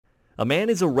A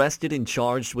man is arrested and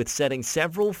charged with setting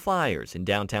several fires in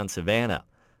downtown Savannah.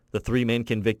 The three men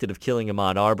convicted of killing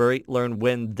Ahmaud Arbery learn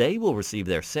when they will receive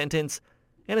their sentence,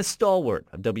 and a stalwart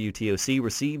of WTOC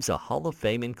receives a Hall of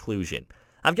Fame inclusion.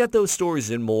 I've got those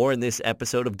stories and more in this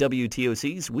episode of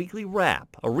WTOC's Weekly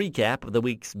Wrap, a recap of the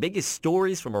week's biggest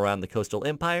stories from around the Coastal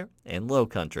Empire and Low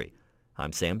Country.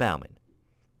 I'm Sam Bauman.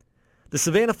 The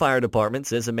Savannah Fire Department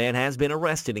says a man has been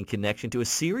arrested in connection to a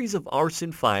series of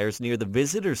arson fires near the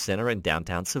Visitor Center in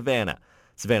downtown Savannah.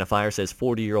 Savannah Fire says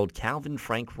 40-year-old Calvin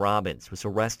Frank Robbins was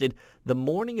arrested the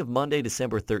morning of Monday,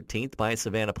 December 13th by a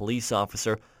Savannah police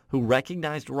officer who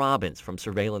recognized Robbins from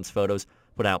surveillance photos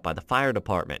put out by the fire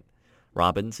department.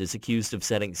 Robbins is accused of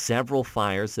setting several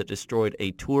fires that destroyed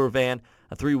a tour van,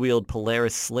 a three-wheeled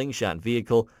Polaris slingshot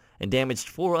vehicle, and damaged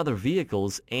 4 other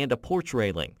vehicles and a porch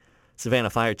railing.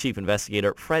 Savannah Fire Chief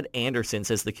Investigator Fred Anderson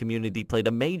says the community played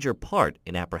a major part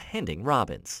in apprehending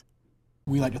Robbins.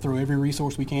 We like to throw every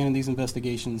resource we can in these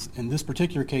investigations. In this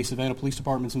particular case, Savannah Police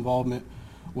Department's involvement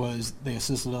was they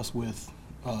assisted us with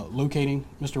locating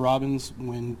Mr. Robbins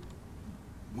when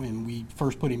we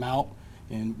first put him out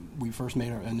and we first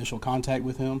made our initial contact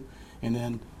with him. And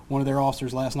then one of their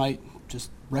officers last night just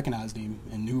recognized him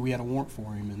and knew we had a warrant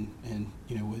for him, and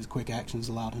his quick actions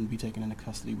allowed him to be taken into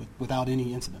custody without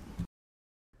any incident.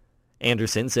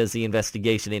 Anderson says the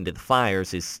investigation into the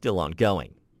fires is still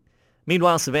ongoing.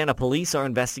 Meanwhile, Savannah police are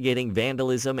investigating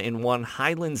vandalism in one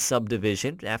Highlands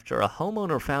subdivision after a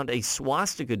homeowner found a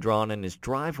swastika drawn in his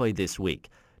driveway this week.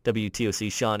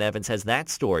 WTOC's Sean Evans has that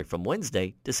story from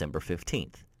Wednesday, December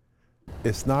 15th.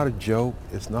 It's not a joke.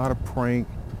 It's not a prank.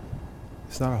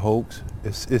 It's not a hoax.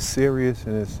 It's serious,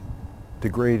 and it's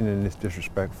degrading, and it's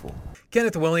disrespectful.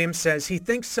 Kenneth Williams says he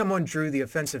thinks someone drew the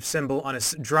offensive symbol on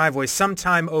his driveway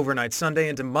sometime overnight Sunday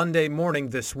into Monday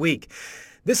morning this week.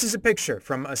 This is a picture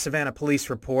from a Savannah police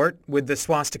report with the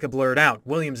swastika blurred out.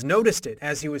 Williams noticed it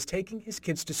as he was taking his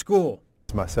kids to school.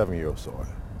 My 7-year-old saw it.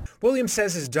 Williams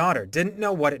says his daughter didn't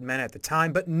know what it meant at the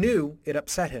time, but knew it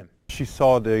upset him. She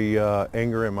saw the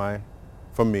anger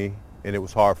from me, and it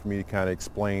was hard for me to kind of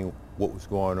explain what was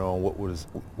going on, what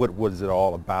was it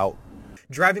all about.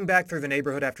 Driving back through the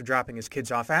neighborhood after dropping his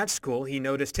kids off at school, he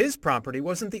noticed his property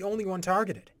wasn't the only one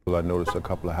targeted. I noticed a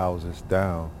couple of houses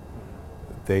down.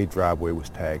 Their driveway was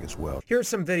tagged as well. Here's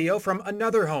some video from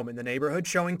another home in the neighborhood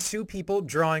showing 2 people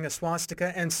drawing a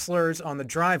swastika and slurs on the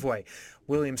driveway.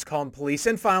 Williams called police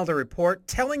and filed a report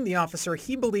telling the officer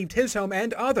he believed his home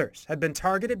and others had been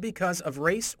targeted because of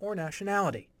race or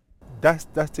nationality. That's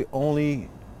the only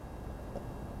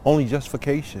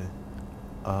justification.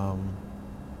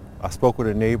 I spoke with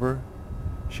a neighbor.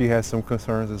 She has some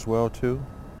concerns as well, too.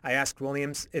 I asked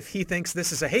Williams if he thinks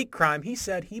this is a hate crime. He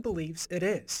said he believes it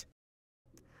is.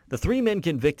 The 3 men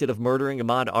convicted of murdering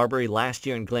Ahmaud Arbery last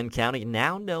year in Glenn County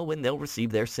now know when they'll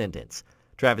receive their sentence.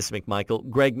 Travis McMichael,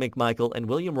 Greg McMichael, and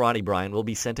William Roddy Bryan will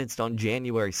be sentenced on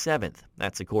January 7th.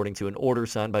 That's according to an order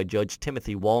signed by Judge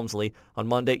Timothy Walmsley on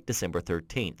Monday, December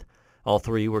 13th. All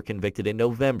 3 were convicted in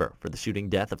November for the shooting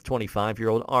death of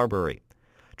 25-year-old Arbery.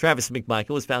 Travis McMichael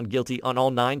was found guilty on all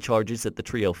 9 charges that the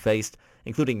trio faced,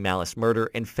 including malice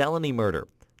murder and felony murder.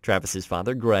 Travis's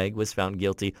father, Greg, was found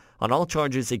guilty on all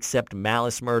charges except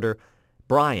malice murder.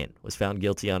 Bryan was found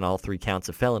guilty on all 3 counts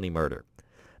of felony murder.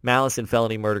 Malice and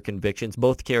felony murder convictions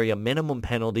both carry a minimum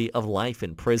penalty of life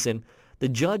in prison. The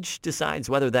judge decides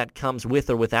whether that comes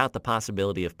with or without the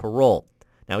possibility of parole.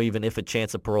 Now, even if a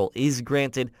chance of parole is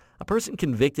granted, a person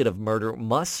convicted of murder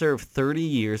must serve 30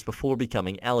 years before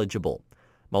becoming eligible.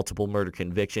 Multiple murder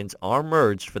convictions are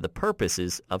merged for the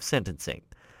purposes of sentencing.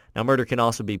 Now, murder can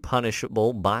also be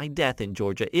punishable by death in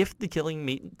Georgia if the killing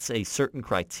meets a certain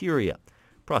criteria.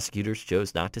 Prosecutors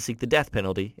chose not to seek the death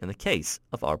penalty in the case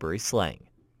of Arbery slaying.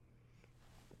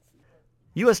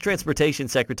 U.S. Transportation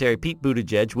Secretary Pete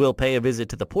Buttigieg will pay a visit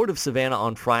to the Port of Savannah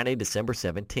on Friday, December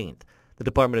 17th. The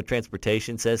Department of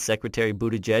Transportation says Secretary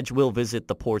Buttigieg will visit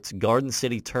the port's Garden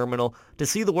City terminal to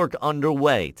see the work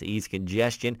underway to ease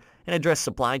congestion and address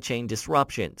supply chain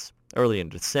disruptions. Early in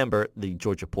December, the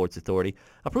Georgia Ports Authority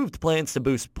approved plans to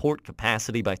boost port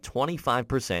capacity by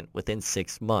 25% within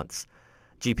 6 months.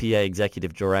 GPA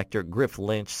Executive Director Griff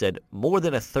Lynch said more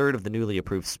than a third of the newly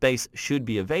approved space should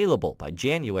be available by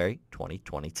January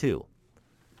 2022.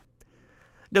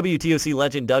 WTOC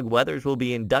legend Doug Weathers will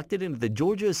be inducted into the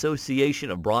Georgia Association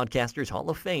of Broadcasters Hall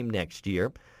of Fame next year.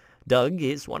 Doug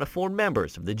is one of 4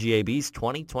 members of the GAB's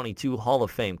 2022 Hall of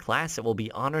Fame class that will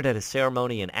be honored at a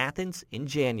ceremony in Athens in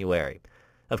January.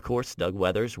 Of course, Doug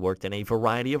Weathers worked in a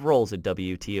variety of roles at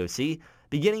WTOC,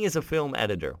 beginning as a film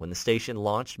editor when the station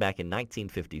launched back in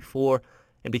 1954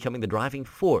 and becoming the driving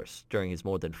force during his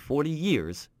more than 40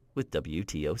 years with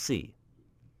WTOC.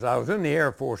 I was in the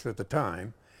Air Force at the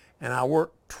time, and I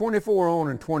worked 24 on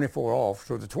and 24 off.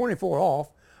 So the 24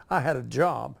 off, I had a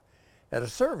job at a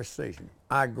service station.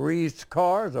 I greased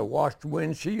cars, I washed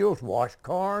windshields, washed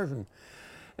cars,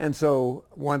 and so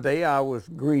one day I was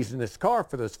greasing this car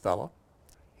for this fella.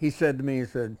 He said to me, he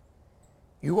said,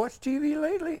 "You watch TV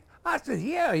lately?" I said,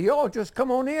 "Yeah, y'all just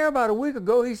come on the air about a week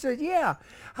ago." He said, "Yeah,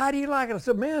 how do you like it?" I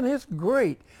said, "Man, it's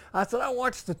great." I said, "I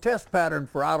watched the test pattern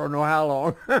for I don't know how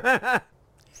long."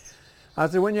 I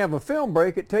said, "When you have a film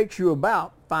break, it takes you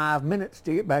about 5 minutes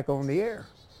to get back on the air."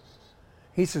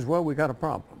 He says, "Well, we got a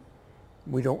problem.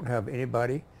 We don't have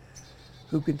anybody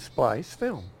who can splice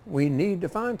film. We need to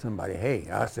find somebody." Hey,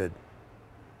 I said,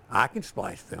 "I can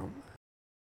splice film."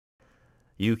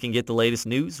 You can get the latest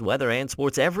news, weather, and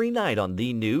sports every night on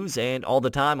The News and all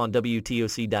the time on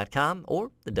WTOC.com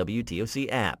or the WTOC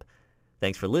app.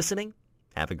 Thanks for listening.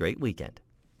 Have a great weekend.